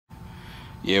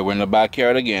Yeah, we're in the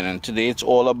backyard again, and today it's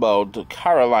all about the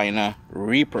Carolina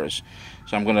Reapers.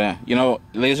 So I'm gonna,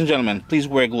 ladies and gentlemen, please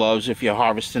wear gloves if you're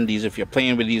harvesting these, if you're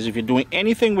playing with these, if you're doing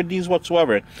anything with these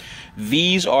whatsoever.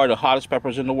 These are the hottest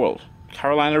peppers in the world,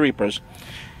 Carolina Reapers.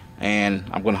 And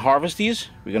I'm gonna harvest these.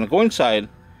 We're gonna go inside,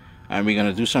 and we're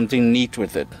gonna do something neat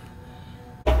with it.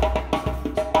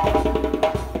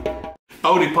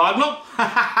 Howdy, partner.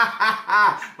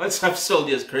 What's up,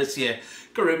 soldiers? Chris here,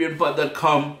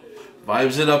 CaribbeanPod.com.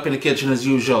 Vibes it up in the kitchen as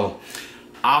usual.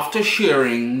 After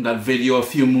sharing that video a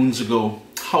few moons ago,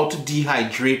 how to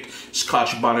dehydrate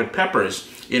Scotch bonnet peppers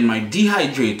in my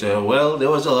dehydrator, well,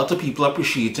 there was a lot of people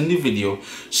appreciating the video.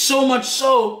 So much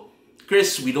so,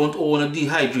 Chris, we don't own a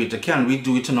dehydrator. Can we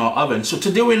do it in our oven? So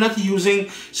today we're not using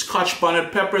Scotch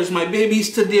bonnet peppers, my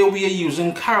babies. Today we are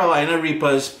using Carolina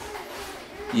Reapers.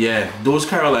 Yeah, those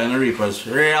Carolina Reapers,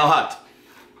 real hot.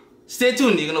 Stay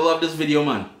tuned, you're gonna love this video,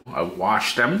 man. I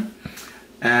washed them,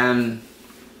 and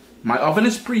my oven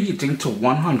is preheating to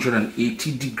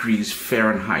 180 degrees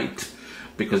Fahrenheit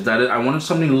because that is, I wanted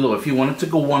something low. If you wanted to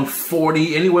go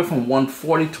 140, anywhere from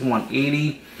 140 to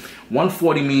 180,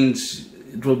 140 means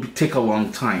it will take a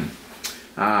long time,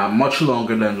 much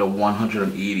longer than the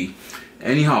 180.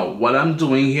 Anyhow, what I'm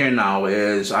doing here now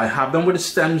is I have them with the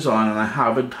stems on, and I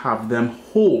have them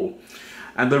whole.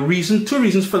 And the reason, two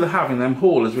reasons for having them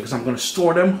whole is because I'm going to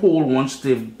store them whole once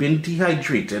they've been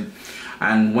dehydrated.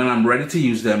 And when I'm ready to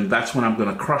use them, that's when I'm going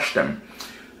to crush them.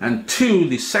 And two,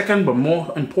 the second but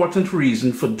more important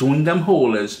reason for doing them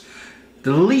whole is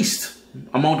the least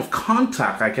amount of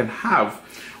contact I can have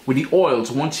with the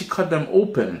oils once you cut them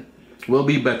open will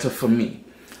be better for me.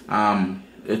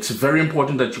 It's very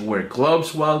important that you wear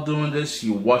gloves while doing this.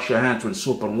 You wash your hands with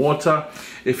soap and water.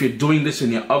 If you're doing this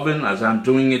in your oven, as I'm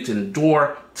doing it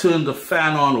indoor, turn the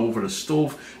fan on over the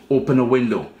stove, open a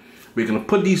window. We're going to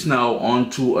put these now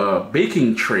onto a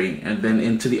baking tray and then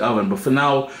into the oven. But for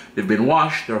now, they've been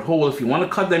washed, they're whole. If you want to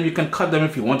cut them, you can cut them.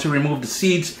 If you want to remove the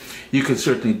seeds, you can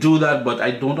certainly do that. But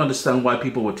I don't understand why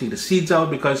people would take the seeds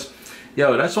out because,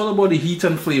 that's all about the heat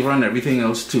and flavor and everything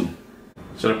else too.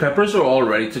 So the peppers are all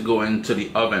ready to go into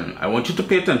the oven. I want you to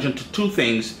pay attention to two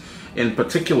things in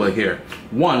particular here.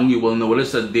 One, you will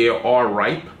notice that they are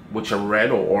ripe, which are red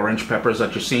or orange peppers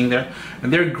that you're seeing there.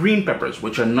 And they're green peppers,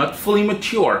 which are not fully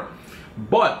mature.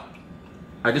 But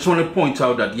I just want to point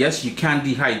out that yes, you can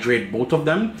dehydrate both of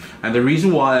them. And the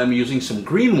reason why I'm using some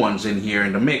green ones in here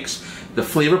in the mix, the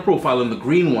flavor profile in the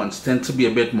green ones tend to be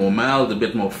a bit more mild, a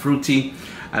bit more fruity.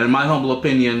 And in my humble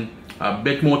opinion, a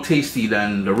bit more tasty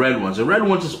than the red ones. The red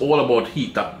ones is all about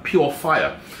heat, that pure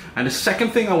fire. And the second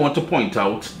thing I want to point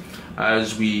out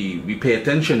as we pay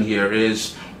attention here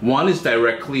is, one is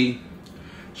directly,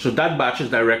 so that batch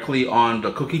is directly on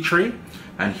the cookie tray,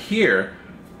 and here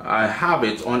I have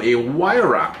it on a wire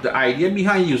rack. The idea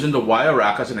behind using the wire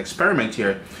rack as an experiment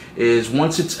here is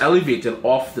once it's elevated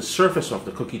off the surface of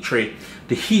the cookie tray,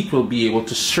 the heat will be able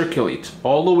to circulate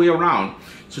all the way around.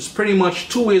 So it's pretty much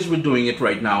two ways we're doing it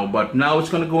right now, but now it's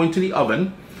going to go into the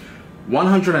oven,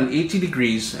 180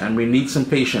 degrees, and we need some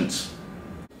patience.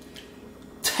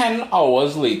 10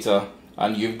 hours later,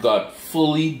 and you've got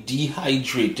fully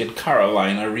dehydrated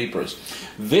Carolina Reapers.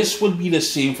 This would be the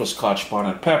same for Scotch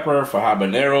bonnet pepper, for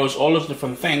habaneros, all those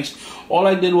different things. All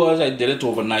I did was I did it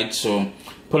overnight, so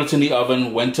put it in the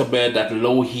oven, went to bed at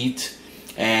low heat,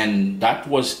 and that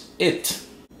was it.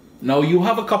 Now you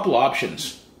have a couple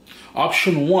options.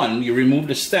 Option one, you remove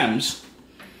the stems,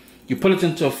 you put it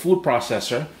into a food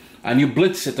processor, and you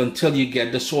blitz it until you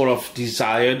get the sort of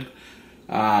desired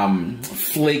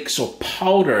flakes or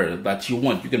powder that you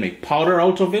want. You can make powder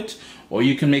out of it, or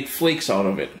you can make flakes out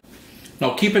of it.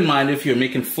 Now keep in mind, if you're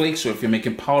making flakes or if you're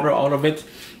making powder out of it,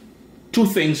 two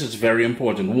things is very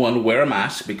important. One, wear a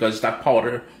mask because that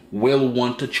powder will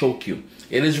want to choke you.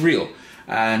 It is real.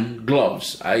 And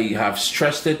gloves. I have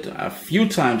stressed it a few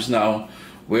times now.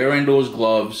 Wearing those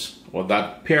gloves or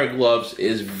that pair of gloves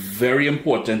is very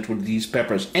important with these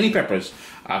peppers, any peppers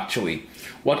actually.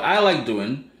 What I like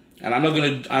doing, and I'm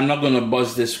not gonna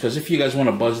buzz this because if you guys want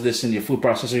to buzz this in your food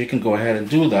processor, you can go ahead and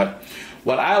do that.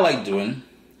 What I like doing,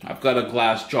 I've got a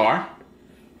glass jar,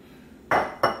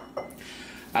 and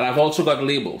I've also got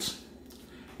labels.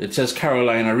 It says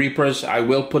Carolina Reapers. I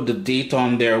will put the date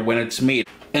on there when it's made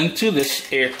into this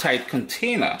airtight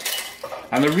container.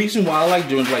 And the reason why I like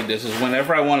doing it like this is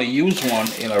whenever I want to use one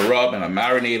in a rub, in a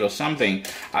marinade or something,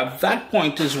 at that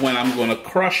point is when I'm going to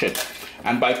crush it.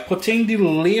 And by putting the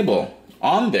label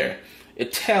on there,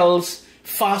 it tells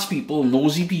fast people,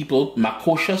 nosy people,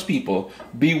 macocious people,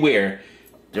 beware,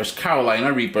 there's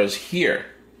Carolina Reapers here.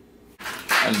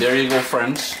 And there you go,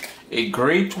 friends. a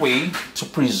great way to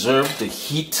preserve the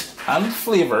heat and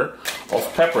flavor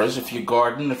of peppers. If you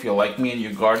garden, if you're like me and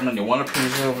you garden and you want to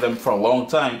preserve them for a long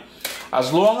time,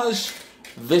 as long as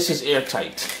this is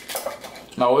airtight.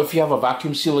 Now, if you have a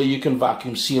vacuum sealer, you can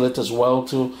vacuum seal it as well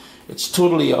too. It's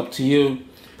totally up to you.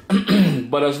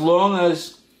 But as long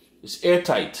as it's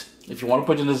airtight, if you want to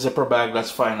put it in a zipper bag,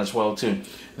 that's fine as well too.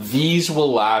 These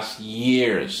will last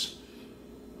years.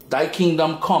 Thy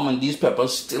kingdom come and these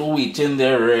peppers still waiting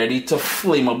there ready to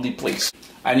flame up the place.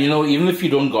 And you know, even if you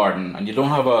don't garden and you don't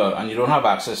have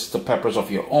access to peppers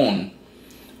of your own,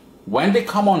 when they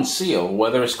come on sale,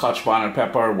 whether it's Scotch bonnet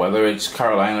pepper, whether it's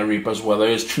Carolina Reapers, whether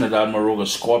it's Trinidad Moruga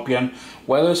Scorpion,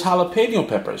 whether it's jalapeno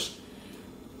peppers,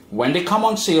 when they come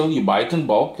on sale, you buy it in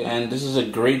bulk, and this is a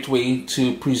great way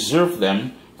to preserve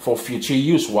them for future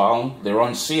use while they're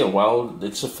on sale, while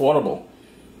it's affordable.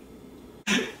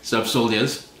 Sup,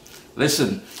 soldiers?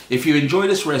 Listen, if you enjoy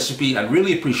this recipe, I'd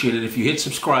really appreciate it if you hit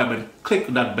subscribe and click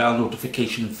that bell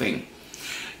notification thing.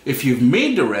 If you've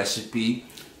made the recipe,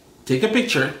 take a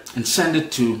picture and send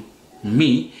it to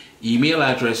me. Email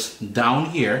address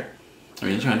down here. I'm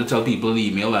really trying to tell people the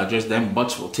email address. Them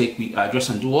butts will take the address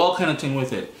and do all kind of thing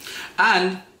with it.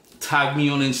 And tag me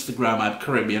on Instagram at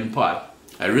Caribbean Pod.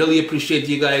 I really appreciate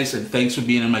you guys, and thanks for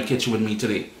being in my kitchen with me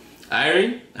today.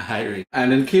 Irene? Irene.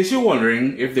 And in case you're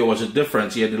wondering if there was a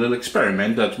difference, you had a little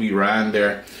experiment that we ran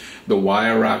there, the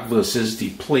wire rack versus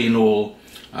the plain old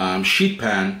sheet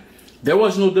pan. There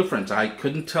was no difference. I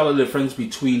couldn't tell a difference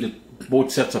between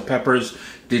both sets of peppers.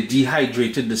 They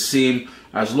dehydrated the same.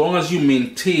 As long as you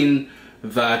maintain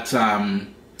that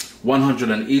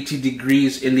 180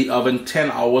 degrees in the oven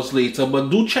 10 hours later. But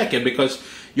do check it, because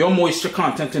your moisture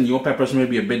content in your peppers may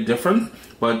be a bit different.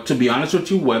 But to be honest with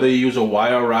you, whether you use a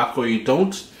wire rack or you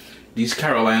don't, these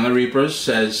Carolina Reapers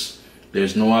says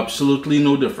there's absolutely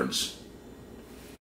no difference.